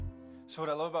So what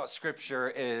I love about Scripture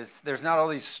is there's not all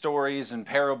these stories and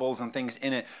parables and things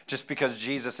in it just because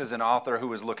Jesus is an author who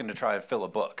was looking to try and fill a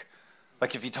book.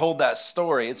 Like if he told that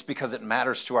story, it's because it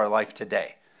matters to our life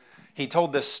today. He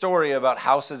told this story about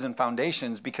houses and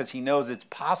foundations because he knows it's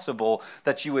possible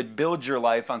that you would build your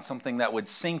life on something that would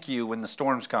sink you when the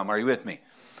storms come. Are you with me?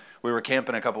 We were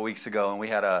camping a couple weeks ago and we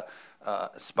had a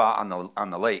spot on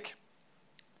the lake,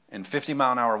 and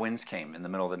 50-mile-an-hour winds came in the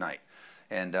middle of the night.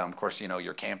 And, of course, you know,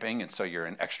 you're camping, and so you're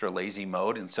in extra lazy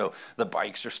mode. And so the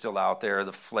bikes are still out there.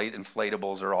 The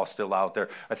inflatables are all still out there.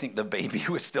 I think the baby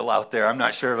was still out there. I'm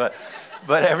not sure.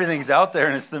 But everything's out there,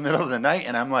 and it's the middle of the night.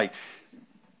 And I'm like,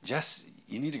 Jess,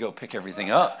 you need to go pick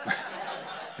everything up.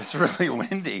 It's really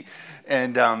windy.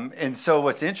 And so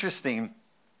what's interesting,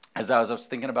 as I was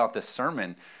thinking about this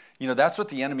sermon, you know, that's what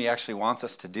the enemy actually wants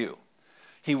us to do.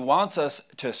 He wants us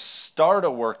to start a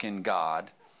work in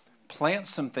God, plant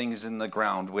some things in the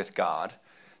ground with God,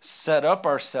 set up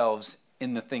ourselves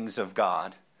in the things of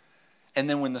God, and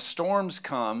then when the storms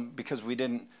come, because we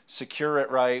didn't secure it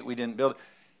right, we didn't build,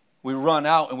 we run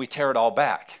out and we tear it all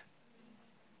back.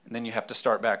 And then you have to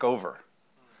start back over.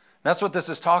 That's what this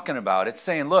is talking about. It's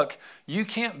saying, look, you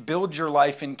can't build your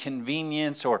life in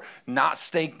convenience or not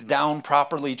staked down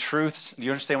properly truths. Do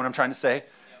you understand what I'm trying to say?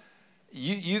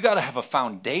 Yep. You got to have a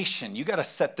foundation. You got to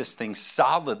set this thing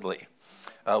solidly.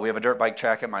 We have a dirt bike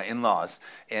track at my in-laws,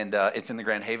 and it's in the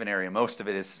Grand Haven area. Most of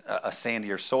it is a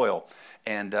sandier soil.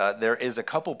 And there is a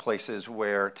couple places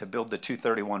where to build the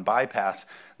 231 bypass,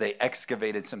 they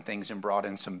excavated some things and brought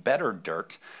in some better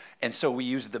dirt. And so we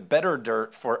use the better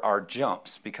dirt for our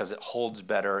jumps because it holds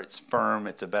better, it's firm,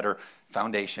 it's a better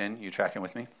foundation. You tracking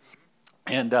with me?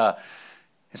 And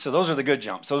so those are the good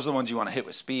jumps. Those are the ones you want to hit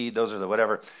with speed. Those are the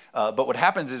whatever. But what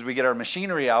happens is we get our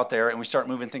machinery out there and we start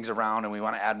moving things around and we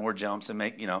want to add more jumps and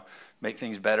make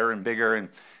things better and bigger.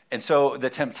 And so the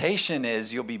temptation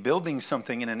is you'll be building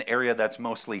something in an area that's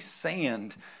mostly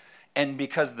sand. And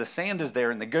because the sand is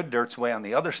there and the good dirt's way on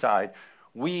the other side,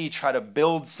 we try to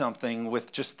build something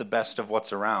with just the best of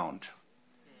what's around.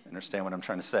 Understand what I'm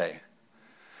trying to say?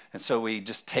 And so we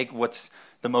just take what's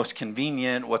the most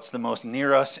convenient, what's the most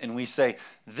near us, and we say,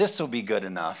 this will be good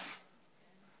enough.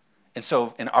 And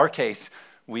so in our case,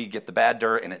 we get the bad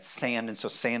dirt and it's sand, and so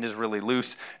sand is really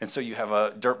loose. And so you have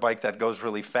a dirt bike that goes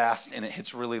really fast and it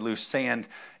hits really loose sand.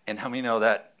 And how many know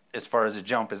that as far as a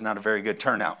jump is not a very good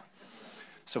turnout?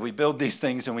 So we build these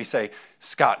things and we say,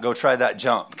 Scott, go try that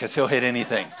jump because he'll hit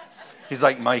anything. He's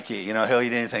like Mikey, he'll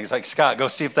hit anything. He's like, Scott, go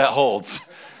see if that holds.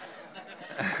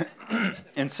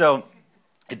 And so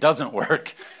it doesn't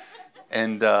work,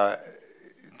 and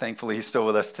thankfully he's still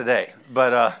with us today.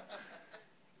 But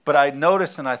I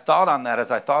noticed and I thought on that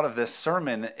as I thought of this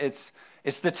sermon, it's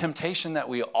the temptation that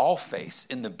we all face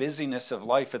in the busyness of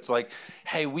life. It's like,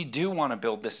 hey, we do want to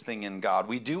build this thing in God.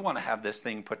 We do want to have this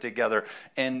thing put together.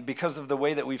 And because of the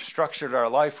way that we've structured our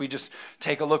life, we just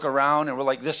take a look around and we're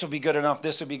like, this will be good enough,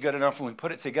 this will be good enough, and we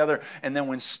put it together. And then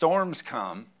when storms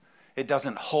come, it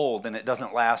doesn't hold and it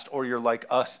doesn't last. Or you're like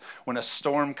us, when a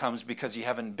storm comes because you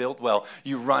haven't built well,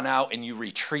 you run out and you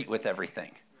retreat with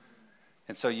everything.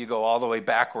 And so you go all the way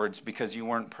backwards because you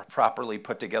weren't properly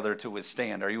put together to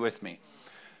withstand. Are you with me?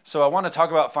 So I want to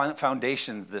talk about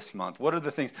foundations this month. What are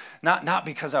the things, not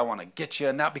because I want to get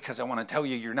you, not because I want to tell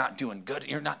you you're not doing good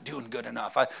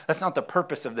enough. That's not the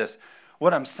purpose of this.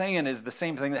 What I'm saying is the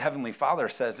same thing that Heavenly Father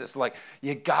says. It's like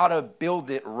you got to build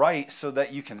it right so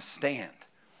that you can stand.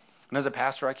 And as a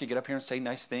pastor, I could get up here and say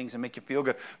nice things and make you feel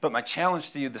good. But my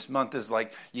challenge to you this month is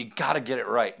like, you got to get it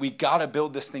right. We got to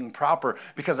build this thing proper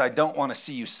because I don't want to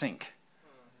see you sink.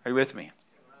 Are you with me?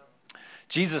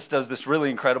 Jesus does this really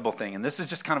incredible thing. And this is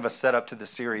just kind of a setup to the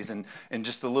series and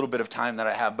just a little bit of time that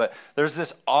I have. But there's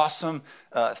this awesome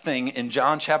thing in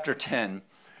John chapter 10.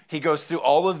 He goes through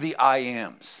all of the I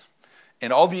ams.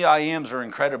 And all the I ams are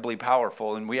incredibly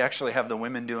powerful, and we actually have the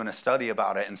women doing a study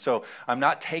about it. And so I'm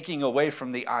not taking away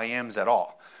from the I ams at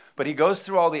all. But he goes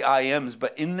through all the I ams,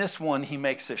 but in this one, he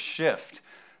makes a shift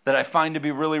that I find to be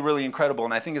really, really incredible.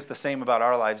 And I think it's the same about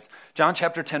our lives. John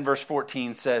chapter 10, verse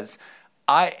 14 says,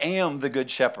 I am the good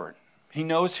shepherd. He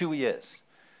knows who he is.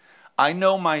 I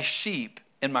know my sheep,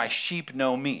 and my sheep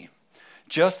know me.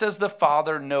 Just as the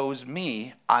Father knows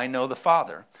me, I know the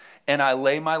Father, and I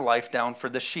lay my life down for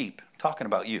the sheep. Talking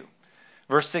about you.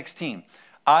 Verse 16,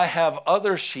 I have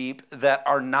other sheep that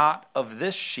are not of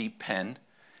this sheep pen.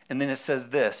 And then it says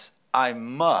this, I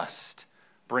must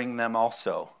bring them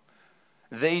also.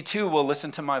 They too will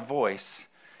listen to my voice,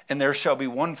 and there shall be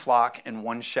one flock and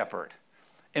one shepherd.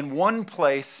 In one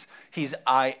place, he's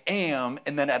I am,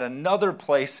 and then at another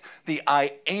place, the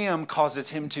I am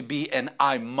causes him to be an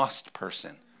I must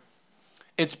person.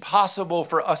 It's possible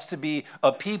for us to be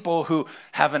a people who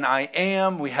have an I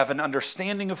am. We have an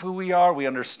understanding of who we are. We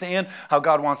understand how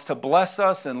God wants to bless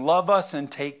us and love us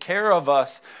and take care of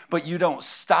us. But you don't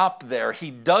stop there.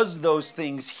 He does those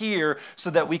things here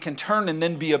so that we can turn and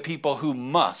then be a people who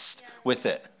must with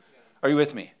it. Are you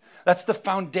with me? That's the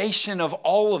foundation of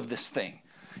all of this thing.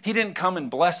 He didn't come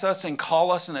and bless us and call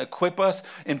us and equip us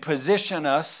and position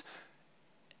us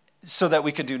so that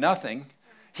we could do nothing.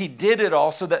 He did it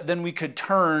all so that then we could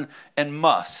turn and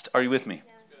must. Are you with me?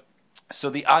 Yeah. So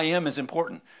the I am is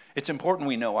important. It's important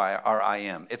we know our I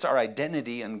am. It's our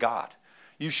identity in God.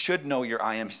 You should know your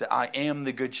I am. He said, I am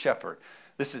the good shepherd.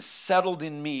 This is settled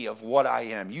in me of what I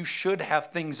am. You should have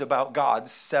things about God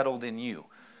settled in you.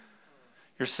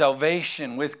 Your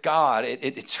salvation with God,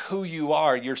 it's who you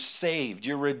are. You're saved.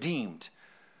 You're redeemed.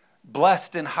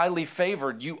 Blessed and highly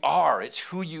favored, you are. It's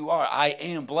who you are. I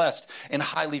am blessed and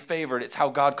highly favored. It's how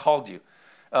God called you.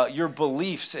 Your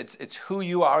beliefs, it's who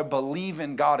you are. Believe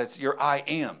in God. It's your I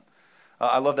am.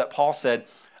 I love that Paul said,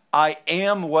 I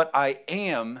am what I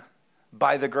am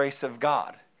by the grace of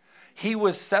God. He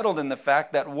was settled in the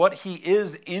fact that what he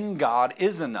is in God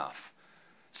is enough.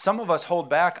 Some of us hold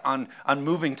back on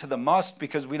moving to the must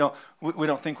because we don't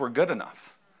think we're good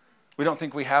enough. We don't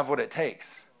think we have what it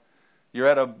takes. You're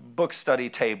at a book study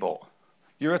table.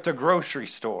 You're at the grocery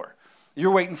store.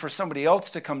 You're waiting for somebody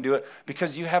else to come do it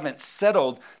because you haven't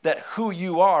settled that who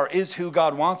you are is who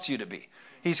God wants you to be.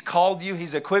 He's called you.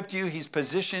 He's equipped you. He's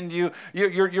positioned you.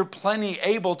 You're plenty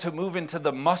able to move into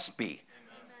the must be.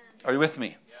 Are you with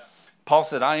me? Yeah. Paul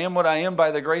said, I am what I am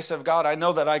by the grace of God. I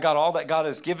know that I got all that God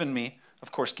has given me.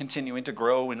 Of course, continuing to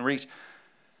grow and reach.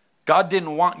 God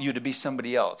didn't want you to be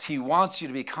somebody else. He wants you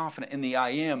to be confident in the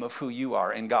I am of who you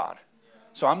are in God.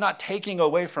 So I'm not taking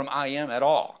away from I am at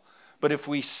all. But if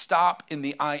we stop in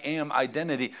the I am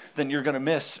identity, then you're going to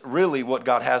miss really what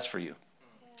God has for you.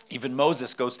 Even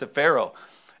Moses goes to Pharaoh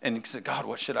and he said, God,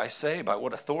 what should I say? By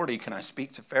what authority can I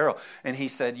speak to Pharaoh? And he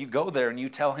said, you go there and you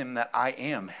tell him that I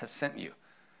am has sent you.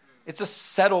 It's a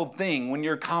settled thing when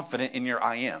you're confident in your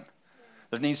I am.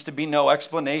 There needs to be no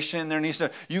explanation.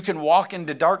 You can walk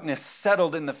into darkness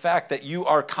settled in the fact that you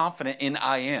are confident in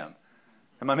I am.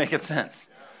 Am I making sense?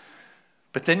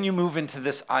 But then you move into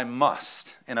this I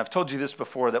must. And I've told you this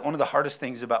before, that one of the hardest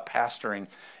things about pastoring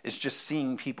is just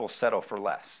seeing people settle for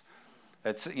less.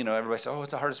 It's, everybody says,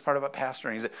 it's the hardest part about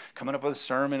pastoring. Is it coming up with a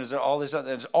sermon? Is it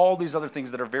there's all these other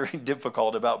things that are very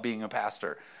difficult about being a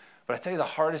pastor. But I tell you, the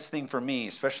hardest thing for me,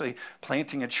 especially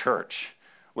planting a church,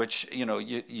 which,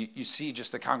 you see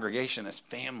just the congregation as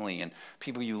family and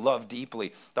people you love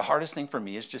deeply. The hardest thing for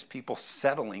me is just people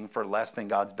settling for less than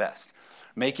God's best.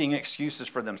 Making excuses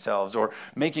for themselves or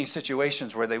making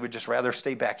situations where they would just rather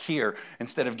stay back here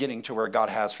instead of getting to where God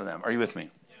has for them. Are you with me?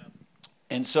 Yeah.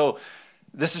 And so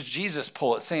this is Jesus'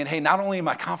 pull. It's saying, hey, not only am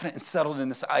I confident and settled in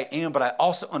this I am, but I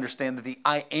also understand that the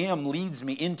I am leads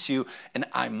me into an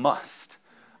I must.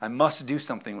 I must do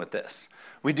something with this.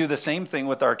 We do the same thing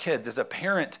with our kids. As a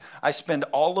parent, I spend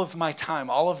all of my time,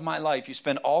 all of my life, you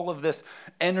spend all of this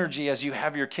energy as you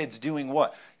have your kids doing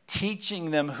what?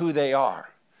 Teaching them who they are.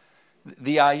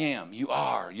 The I am, you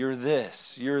are, you're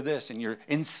this, and you're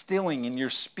instilling and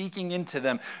you're speaking into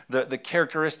them the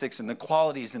characteristics and the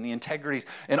qualities and the integrities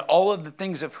and all of the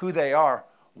things of who they are.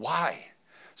 Why?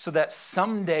 So that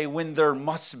someday when their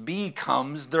must be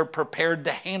comes, they're prepared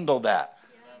to handle that.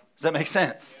 Yes. Does that make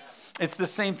sense? Yeah. It's the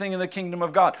same thing in the kingdom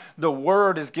of God. The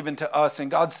word is given to us and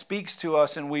God speaks to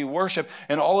us and we worship.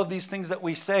 And all of these things that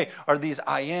we say are these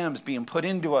I ams being put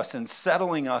into us and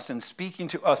settling us and speaking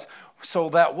to us so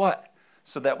that what?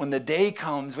 So that when the day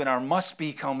comes, when our must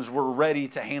be comes, we're ready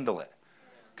to handle it.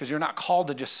 Because you're not called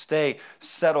to just stay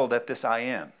settled at this I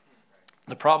am.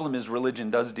 The problem is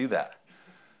religion does do that.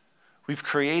 We've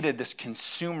created this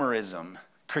consumerism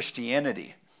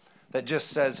Christianity that just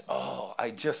says,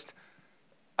 I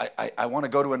want to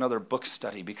go to another book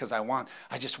study because I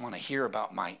just want to hear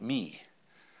about me.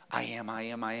 I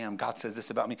am. God says this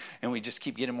about me. And we just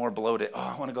keep getting more bloated.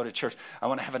 I want to go to church. I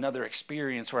want to have another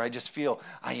experience where I just feel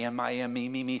I am,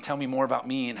 me. Tell me more about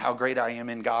me and how great I am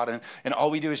in God. And all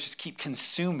we do is just keep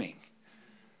consuming.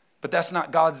 But that's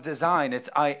not God's design. It's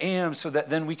I am so that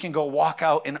then we can go walk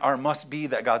out in our must be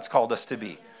that God's called us to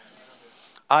be.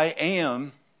 I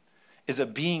am is a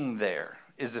being there,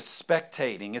 is a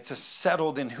spectating. It's a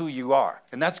settled in who you are.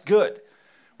 And that's good.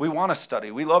 We want to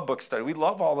study. We love book study. We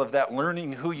love all of that,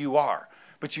 learning who you are.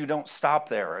 But you don't stop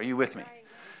there. Are you with me?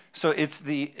 So it's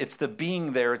the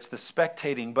being there. It's the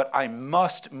spectating. But I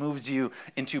must moves you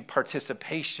into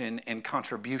participation and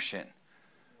contribution.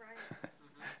 Right.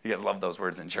 You guys love those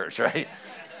words in church, right?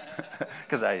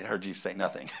 Because I heard you say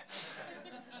nothing.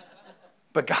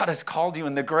 But God has called you,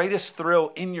 and the greatest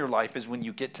thrill in your life is when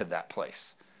you get to that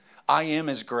place. I am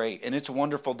is great, and it's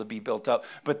wonderful to be built up,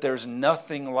 but there's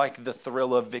nothing like the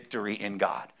thrill of victory in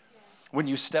God. When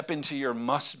you step into your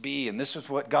must be, and this is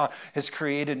what God has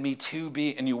created me to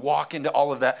be, and you walk into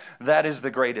all of that, that is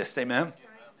the greatest. Amen?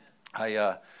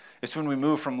 It's when we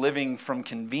move from living from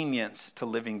convenience to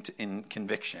living in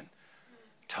conviction.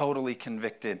 Totally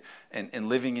convicted and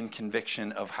living in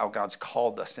conviction of how God's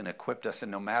called us and equipped us.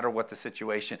 And no matter what the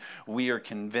situation, we are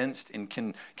convinced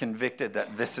and convicted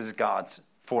that this is God's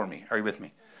for me. Are you with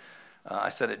me? I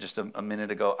said it just a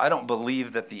minute ago. I don't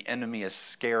believe that the enemy is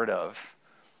scared of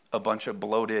a bunch of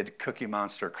bloated Cookie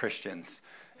Monster Christians.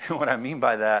 And what I mean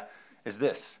by that is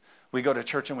this. We go to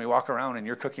church and we walk around and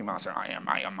you're Cookie Monster. I am.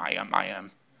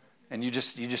 And you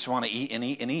just want to eat and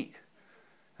eat and eat.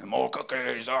 And more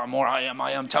cookies, more I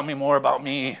am. Tell me more about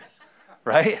me.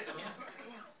 Right?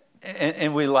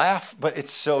 And we laugh, but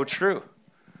it's so true.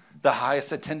 The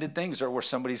highest attended things are where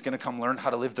somebody's going to come learn how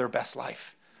to live their best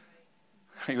life.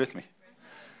 Are you with me?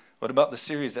 What about the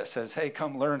series that says, hey,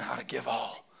 come learn how to give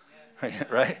all?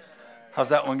 Right? How's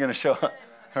that one going to show up?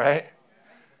 Right?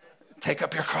 Take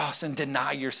up your cross and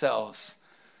deny yourselves.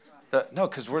 No,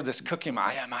 because we're this cookie.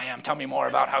 I am. Tell me more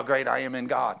about how great I am in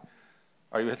God.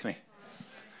 Are you with me?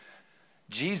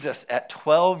 Jesus, at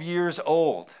 12 years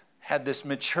old, had this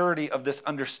maturity of this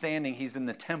understanding. He's in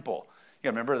the temple. You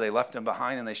remember they left him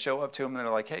behind and they show up to him and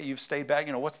they're like, hey, you've stayed back.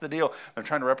 What's the deal? They're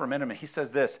trying to reprimand him. And he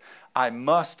says this, I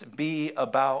must be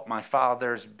about my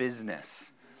Father's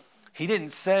business. He didn't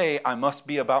say, I must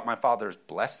be about my Father's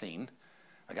blessing.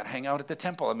 I got to hang out at the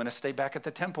temple. I'm going to stay back at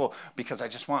the temple because I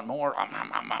just want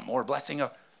more blessing.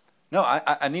 No,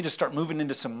 I need to start moving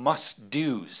into some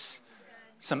must-dos.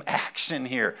 Some action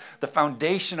here. The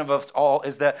foundation of us all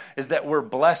is that we're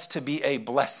blessed to be a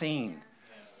blessing.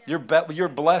 You're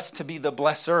blessed to be the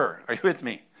blesser. Are you with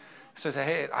me? So say,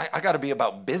 hey, I got to be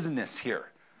about business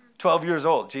here. 12 years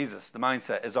old, Jesus, the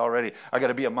mindset is already, I got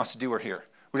to be a must-doer here.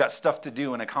 We got stuff to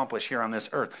do and accomplish here on this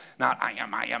earth. Not I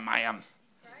am.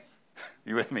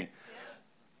 You with me?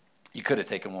 You could have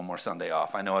taken one more Sunday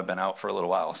off. I know I've been out for a little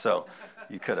while, so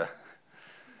you could have.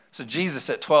 So Jesus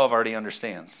at 12 already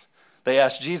understands. They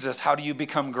asked Jesus, how do you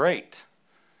become great?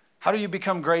 How do you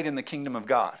become great in the kingdom of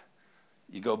God?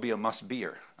 You go be a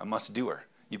must-beer, a must-doer.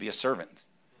 You be a servant.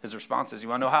 His response is, you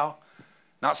want to know how?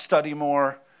 Not study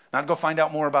more, not go find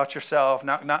out more about yourself,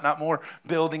 not more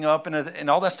building up, and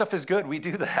all that stuff is good. We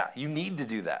do that. You need to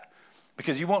do that.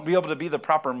 Because you won't be able to be the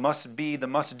proper must-be, the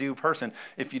must-do person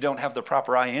if you don't have the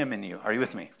proper I am in you. Are you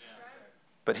with me? Yeah.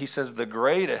 But he says the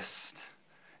greatest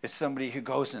is somebody who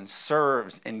goes and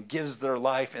serves and gives their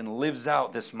life and lives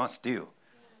out this must-do.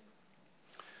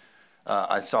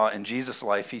 I saw in Jesus'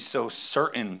 life, he's so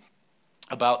certain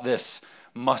about this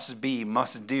must-be,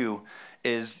 must-do,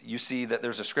 is you see that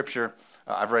there's a scripture.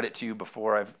 I've read it to you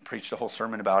before. I've preached a whole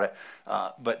sermon about it.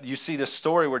 But you see this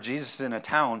story where Jesus is in a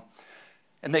town,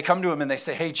 and they come to him and they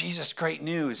say, hey, Jesus, great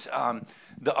news.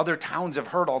 The other towns have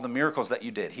heard all the miracles that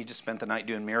you did. He just spent the night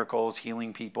doing miracles,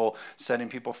 healing people, setting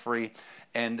people free.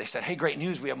 And they said, hey, great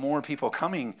news. We have more people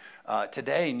coming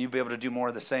today, and you'll be able to do more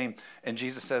of the same. And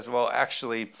Jesus says, well,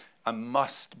 actually, I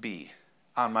must be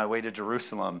on my way to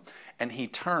Jerusalem. And he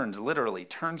literally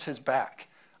turns his back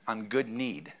on good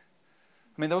need.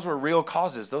 I mean, those were real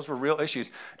causes. Those were real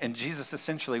issues. And Jesus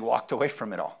essentially walked away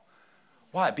from it all.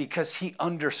 Why? Because he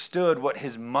understood what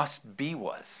his must-be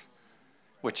was,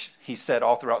 which he said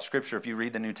all throughout Scripture. If you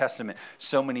read the New Testament,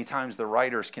 so many times the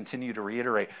writers continue to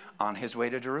reiterate, on his way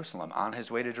to Jerusalem, on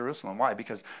his way to Jerusalem. Why?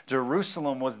 Because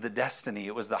Jerusalem was the destiny.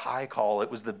 It was the high call. It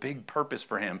was the big purpose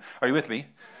for him. Are you with me?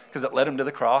 Because it led him to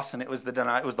the cross, and it was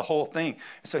it was the whole thing.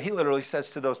 So he literally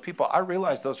says to those people, I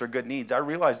realize those are good needs. I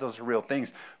realize those are real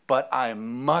things, but I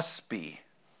must be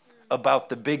about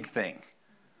the big thing.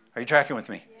 Are you tracking with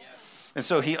me? And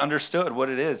so he understood what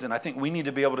it is. And I think we need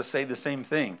to be able to say the same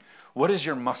thing. What is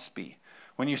your must be?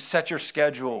 When you set your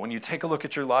schedule, when you take a look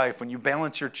at your life, when you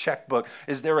balance your checkbook,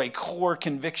 is there a core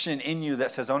conviction in you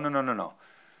that says, oh, no.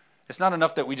 It's not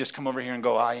enough that we just come over here and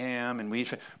go, I am,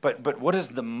 and but what is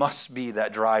the must be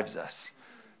that drives us?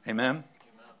 Amen?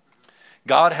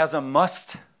 God has a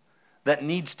must that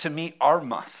needs to meet our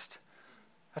must.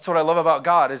 That's what I love about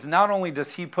God, is not only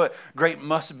does he put great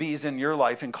must-be's in your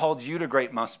life and called you to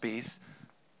great must-be's.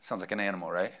 Sounds like an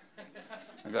animal, right?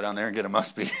 I go down there and get a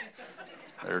must-be.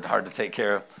 They're hard to take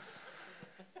care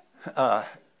of.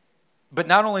 But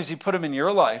not only has he put them in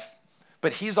your life,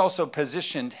 but he's also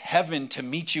positioned heaven to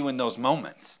meet you in those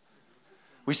moments.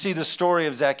 We see the story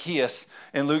of Zacchaeus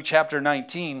in Luke chapter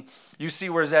 19. You see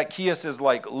where Zacchaeus is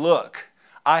like, look,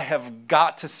 I have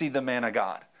got to see the man of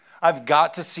God. I've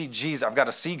got to see Jesus. I've got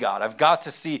to see God. I've got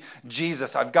to see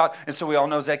Jesus. And so we all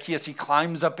know Zacchaeus, he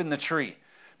climbs up in the tree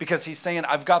because he's saying,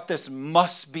 I've got this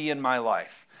must be in my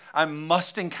life. I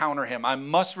must encounter him. I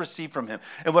must receive from him.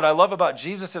 And what I love about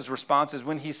Jesus' response is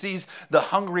when he sees the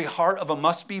hungry heart of a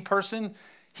must be person,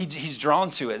 he's drawn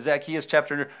to it. Zacchaeus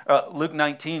Luke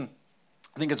 19,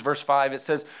 I think it's verse 5. It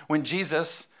says, when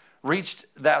Jesus reached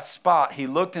that spot, he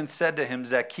looked and said to him,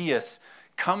 Zacchaeus,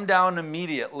 come down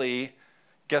immediately.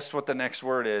 Guess what the next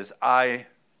word is? I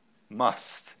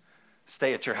must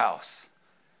stay at your house.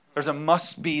 There's a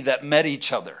must be that met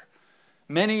each other.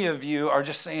 Many of you are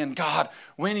just saying, God,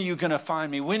 when are you going to find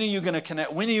me? When are you going to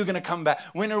connect? When are you going to come back?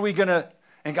 When are we going to?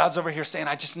 And God's over here saying,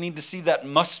 I just need to see that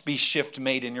must be shift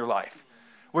made in your life.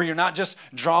 Where you're not just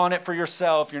drawing it for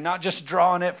yourself. You're not just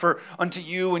drawing it for unto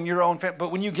you and your own family.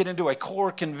 But when you get into a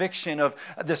core conviction of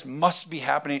this must be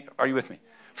happening. Are you with me?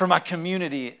 For my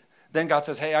community, then God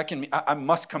says, hey, I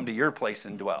must come to your place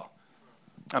and dwell.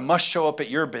 I must show up at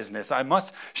your business. I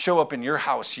must show up in your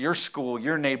house, your school,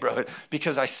 your neighborhood,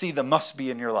 because I see the must be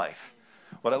in your life.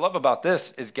 What I love about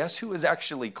this is guess who is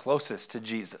actually closest to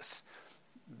Jesus?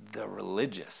 The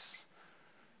religious.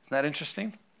 Isn't that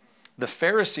interesting? The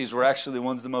Pharisees were actually the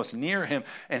ones the most near him,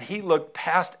 and he looked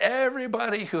past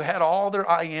everybody who had all their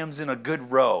I ams in a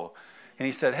good row. And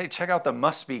he said, hey, check out the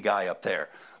must be guy up there.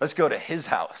 Let's go to his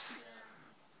house.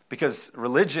 Because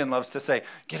religion loves to say,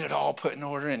 get it all put in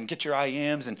order and get your I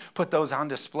ams and put those on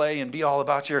display and be all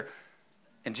about your...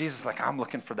 And Jesus is like, I'm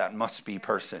looking for that must-be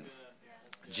person.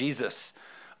 Jesus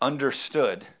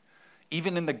understood,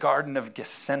 even in the Garden of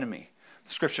Gethsemane,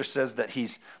 Scripture says that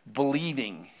he's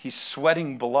bleeding, he's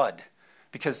sweating blood.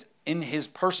 Because in his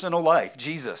personal life,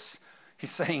 Jesus,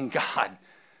 he's saying, God,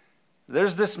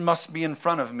 there's this must be in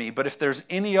front of me, but if there's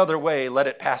any other way, let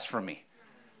it pass from me.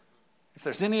 If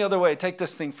there's any other way, take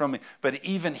this thing from me. But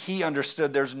even he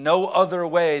understood there's no other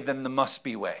way than the must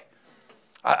be way.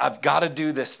 I've got to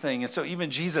do this thing. And so even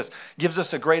Jesus gives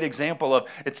us a great example of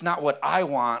it's not what I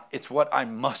want, it's what I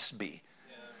must be.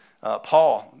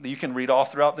 Paul, you can read all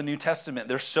throughout the New Testament.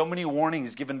 There's so many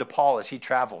warnings given to Paul as he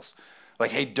travels.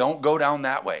 Like, hey, don't go down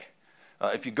that way.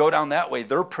 If you go down that way,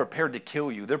 they're prepared to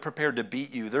kill you. They're prepared to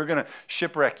beat you. They're going to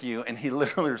shipwreck you. And he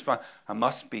literally responds, I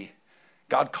must be.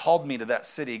 God called me to that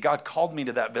city. God called me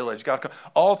to that village.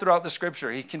 All throughout the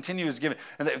Scripture, he continues giving.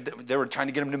 And they were trying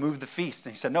to get him to move the feast.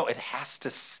 And he said, no, it has to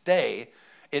stay.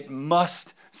 It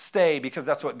must stay because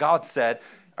that's what God said.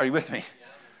 Are you with me? Yeah.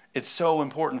 It's so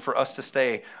important for us to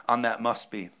stay on that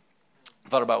must be. I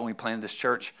thought about when we planted this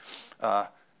church.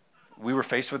 We were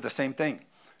faced with the same thing.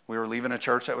 We were leaving a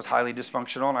church that was highly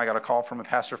dysfunctional, and I got a call from a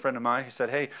pastor friend of mine who said,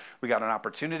 hey, we got an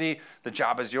opportunity. The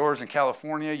job is yours in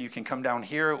California. You can come down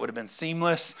here. It would have been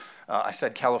seamless. I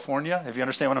said California, if you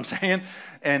understand what I'm saying.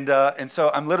 And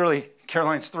so I'm literally,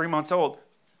 Caroline's 3 months old.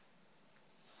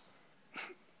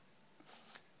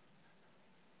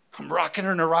 I'm rocking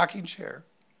her in a rocking chair.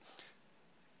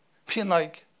 Being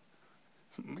like,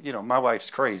 my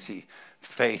wife's crazy.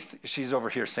 Faith, she's over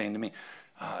here saying to me,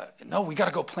 no, we got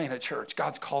to go plant a church.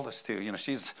 God's called us to.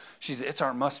 She's it's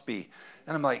our must be.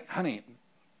 And I'm like, honey,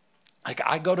 like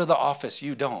I go to the office,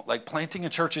 you don't. Like planting a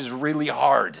church is really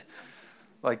hard.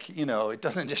 Like, it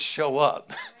doesn't just show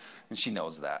up. And she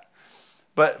knows that.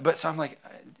 But so I'm like,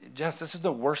 Jess, this is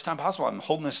the worst time possible. I'm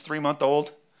holding this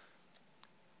 3-month-old.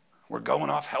 We're going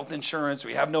off health insurance.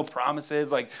 We have no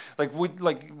promises. And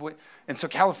so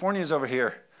California is over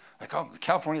here. Like, oh,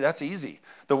 California, that's easy.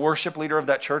 The worship leader of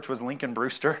that church was Lincoln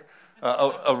Brewster,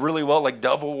 a really well,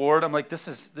 Dove Award. I'm like, this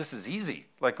is easy.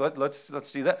 Like,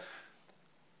 let's do that.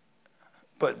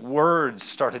 But words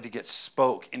started to get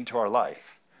spoke into our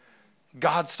life.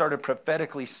 God started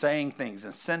prophetically saying things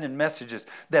and sending messages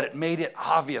that it made it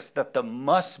obvious that the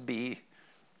must be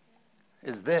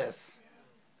is this.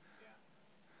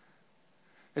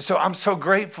 And so I'm so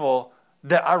grateful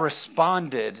that I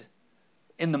responded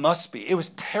in the must be. It was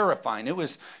terrifying. It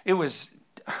was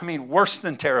worse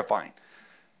than terrifying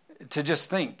to just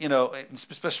think,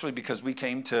 especially because we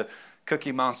came to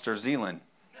Cookie Monster Zeeland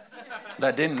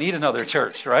that didn't need another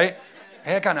church, right?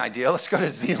 Hey, I got an idea. Let's go to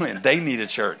Zeeland. They need a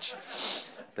church.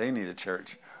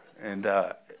 And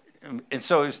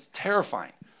so it was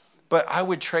terrifying. But I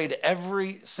would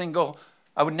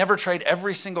never trade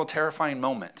every single terrifying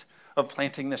moment of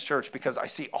planting this church because I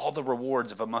see all the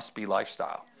rewards of a must be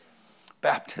lifestyle.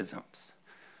 Baptisms.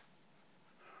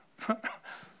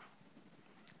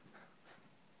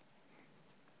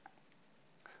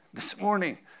 This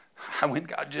morning, I went and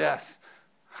got Jess.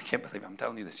 I can't believe I'm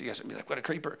telling you this. You guys would be like, what a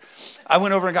creeper. I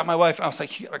went over and got my wife. I was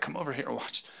like, you got to come over here and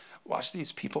watch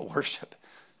these people worship.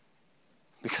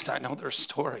 Because I know their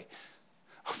story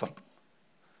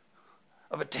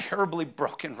of a terribly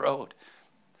broken road,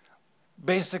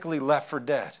 basically left for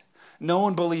dead. No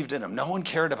one believed in him. No one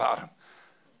cared about him.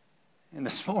 And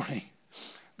this morning,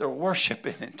 they're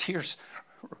worshiping and tears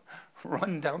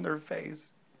run down their face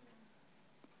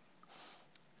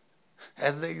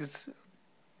as they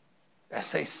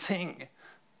sing.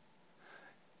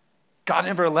 God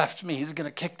never left me. He's going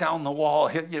to kick down the wall.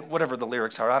 Whatever the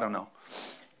lyrics are, I don't know.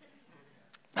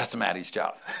 That's Maddie's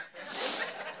job.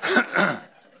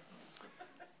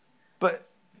 But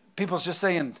people's just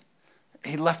saying,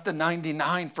 he left the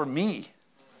 99 for me.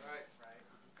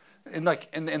 And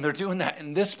they're doing that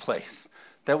in this place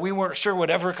that we weren't sure would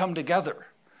ever come together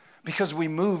because we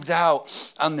moved out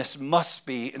on this must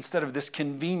be instead of this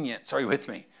convenience. Are you with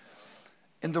me?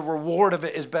 And the reward of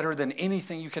it is better than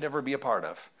anything you could ever be a part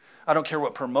of. I don't care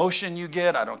what promotion you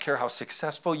get. I don't care how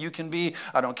successful you can be.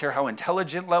 I don't care how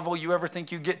intelligent level you ever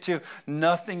think you get to.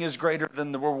 Nothing is greater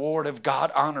than the reward of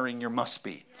God honoring your must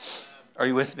be. Are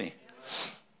you with me?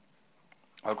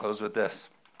 I'll close with this.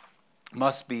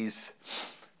 Must be's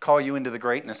call you into the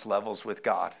greatness levels with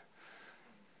God.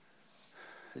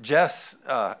 Jess,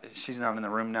 she's not in the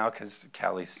room now because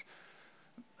Callie's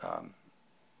a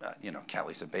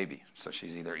baby. So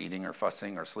she's either eating or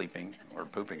fussing or sleeping or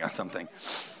pooping on something.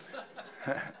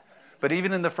 But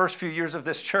even in the first few years of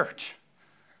this church,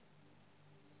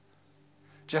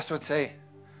 Jess would say,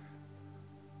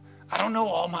 I don't know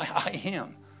all my I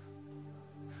am.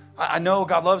 I know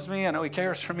God loves me. I know he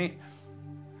cares for me.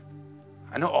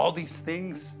 I know all these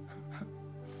things.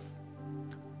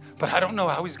 But I don't know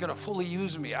how he's going to fully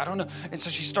use me. I don't know. And so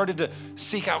she started to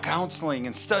seek out counseling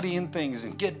and studying things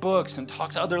and get books and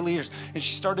talk to other leaders. And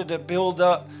she started to build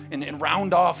up and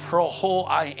round off her whole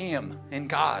I am in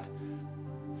God.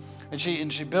 And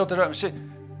she built it up.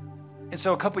 And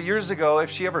so a couple years ago, if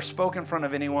she ever spoke in front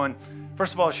of anyone,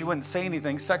 first of all, she wouldn't say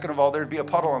anything. Second of all, there'd be a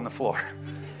puddle on the floor.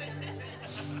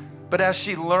 But as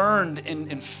she learned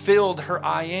and filled her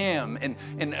I am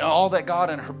and all that God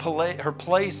and her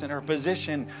place and her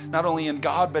position, not only in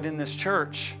God but in this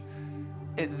church,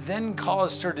 it then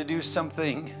caused her to do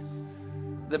something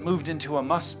that moved into a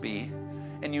must be.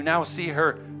 And you now see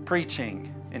her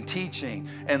preaching and teaching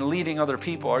and leading other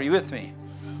people. Are you with me?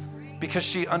 Because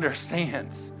she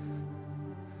understands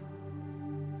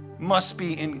must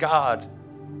be in God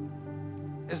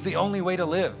is the only way to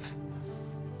live.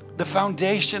 The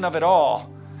foundation of it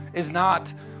all is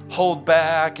not hold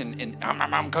back and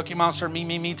I'm Cookie Monster,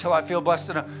 me, till I feel blessed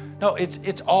enough. No,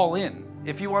 it's all in.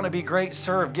 If you want to be great,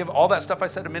 serve, give all that stuff I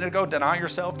said a minute ago, deny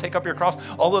yourself, take up your cross.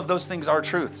 All of those things are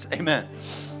truths. Amen.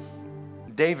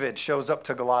 David shows up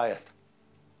to Goliath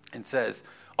and says,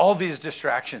 all these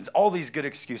distractions, all these good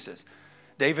excuses.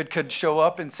 David could show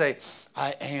up and say,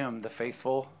 I am the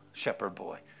faithful shepherd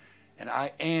boy. And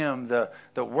I am the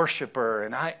worshiper,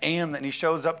 and I am that. And he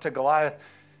shows up to Goliath.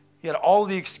 He had all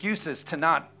the excuses to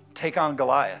not take on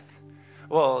Goliath.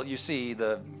 Well, you see,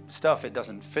 the stuff, it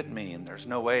doesn't fit me, and there's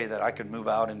no way that I could move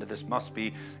out into this must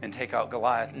be and take out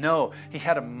Goliath. No, he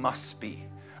had a must be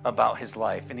about his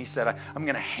life. And he said, I'm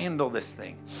going to handle this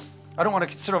thing. I don't want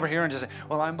to sit over here and just say,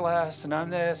 well, I'm blessed and I'm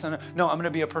this. And no, I'm going to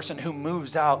be a person who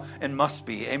moves out and must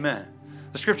be. Amen.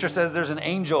 The scripture says there's an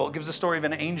angel. It gives a story of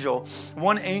an angel.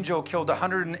 One angel killed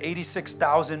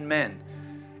 186,000 men.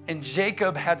 And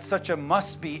Jacob had such a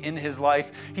must be in his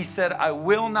life. He said, I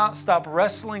will not stop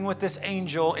wrestling with this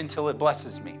angel until it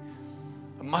blesses me.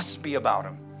 It must be about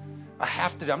him. I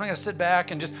have to do. I'm not going to sit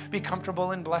back and just be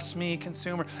comfortable and bless me,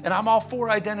 consumer. And I'm all for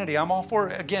identity. I'm all for,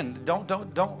 again, don't.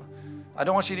 I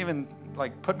don't want you to even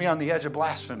put me on the edge of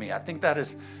blasphemy. I think that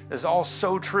is all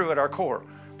so true at our core.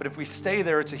 But if we stay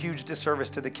there, it's a huge disservice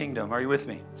to the kingdom. Are you with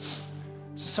me?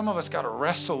 So some of us got to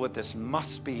wrestle with this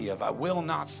must be of I will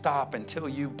not stop until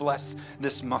you bless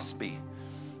this must be.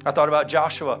 I thought about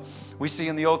Joshua. We see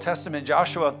in the Old Testament,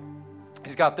 Joshua,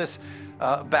 he's got this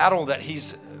battle that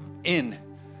he's in.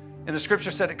 And the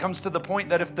scripture said it comes to the point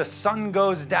that if the sun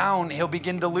goes down, he'll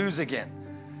begin to lose again.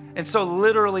 And so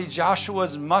literally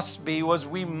Joshua's must be was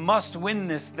we must win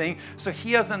this thing. So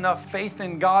he has enough faith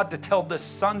in God to tell the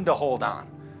sun to hold on.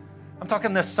 I'm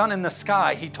talking the sun in the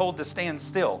sky, he told to stand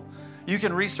still. You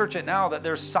can research it now that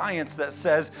there's science that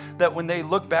says that when they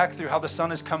look back through how the sun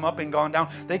has come up and gone down,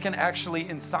 they can actually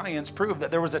in science prove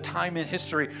that there was a time in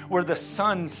history where the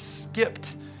sun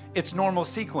skipped its normal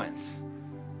sequence.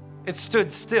 It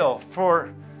stood still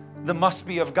for the must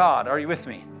be of God. Are you with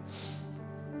me?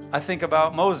 I think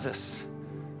about Moses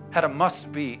had a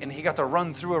must be and he got to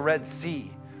run through a Red Sea.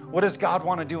 What does God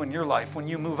want to do in your life when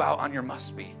you move out on your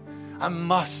must be? I'm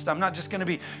not just going to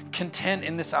be content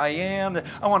in this I am.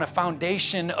 I want a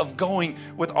foundation of going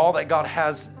with all that God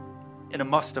has in a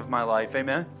must of my life.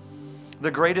 Amen.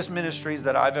 The greatest ministries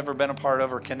that I've ever been a part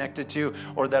of or connected to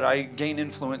or that I gain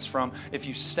influence from, if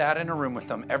you sat in a room with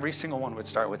them, every single one would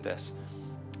start with this.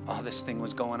 Oh, this thing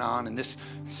was going on and this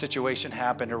situation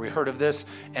happened, or we heard of this,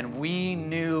 and we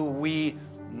knew we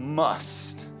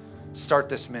must start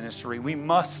this ministry. We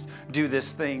must do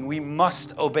this thing. We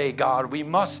must obey God. We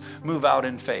must move out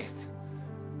in faith.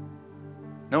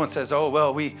 No one says, oh,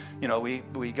 well, we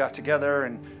got together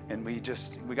and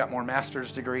we got more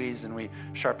master's degrees and we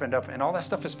sharpened up, and all that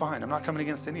stuff is fine. I'm not coming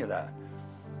against any of that.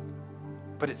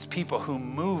 But it's people who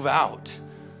move out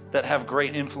that have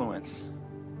great influence.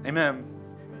 Amen.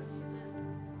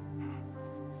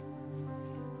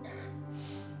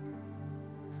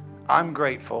 I'm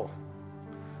grateful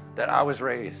that I was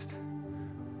raised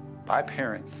by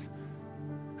parents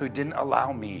who didn't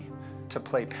allow me to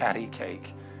play patty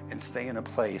cake and stay in a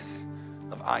place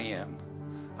of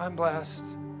I'm blessed,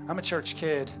 I'm a church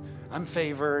kid, I'm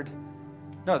favored.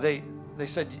 No, they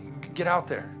said, get out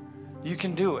there. You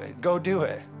can do it. Go do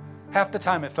it. Half the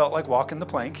time it felt like walking the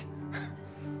plank.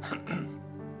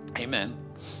 Amen.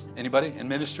 Anybody in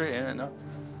ministry? No?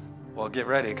 Well, get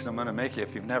ready because I'm going to make you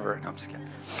if you've never. No, I'm just kidding.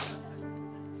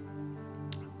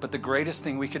 But the greatest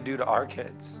thing we could do to our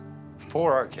kids,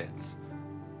 for our kids,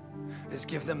 is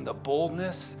give them the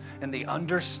boldness and the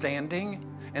understanding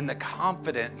and the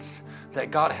confidence that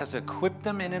God has equipped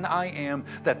them in an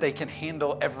that they can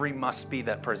handle every must be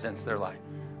that presents their life.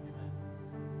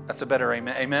 That's a better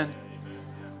amen. Amen.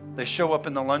 They show up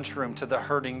in the lunchroom to the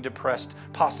hurting, depressed,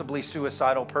 possibly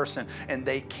suicidal person, and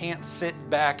they can't sit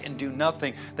back and do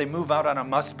nothing. They move out on a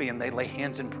must be and they lay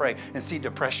hands and pray and see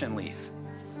depression leave.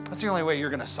 That's the only way you're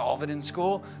going to solve it in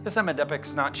school. This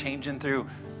epidemic's not changing through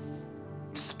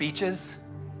speeches.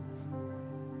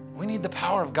 We need the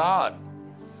power of God.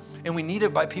 And we need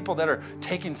it by people that are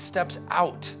taking steps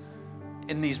out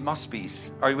in these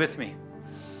must-be's. Are you with me?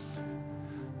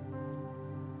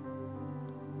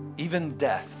 Even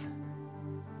death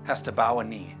has to bow a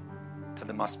knee to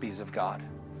the must-be's of God.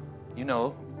 You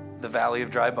know, the valley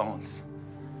of dry bones.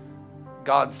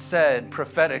 God said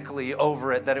prophetically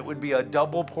over it that it would be a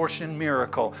double portion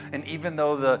miracle. And even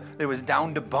though it was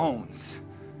down to bones,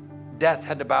 death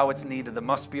had to bow its knee to the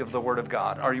must-be of the Word of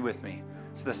God. Are you with me?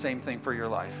 It's the same thing for your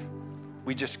life.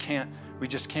 We just can't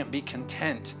be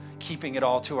content keeping it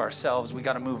all to ourselves. We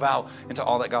got to move out into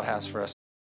all that God has for us.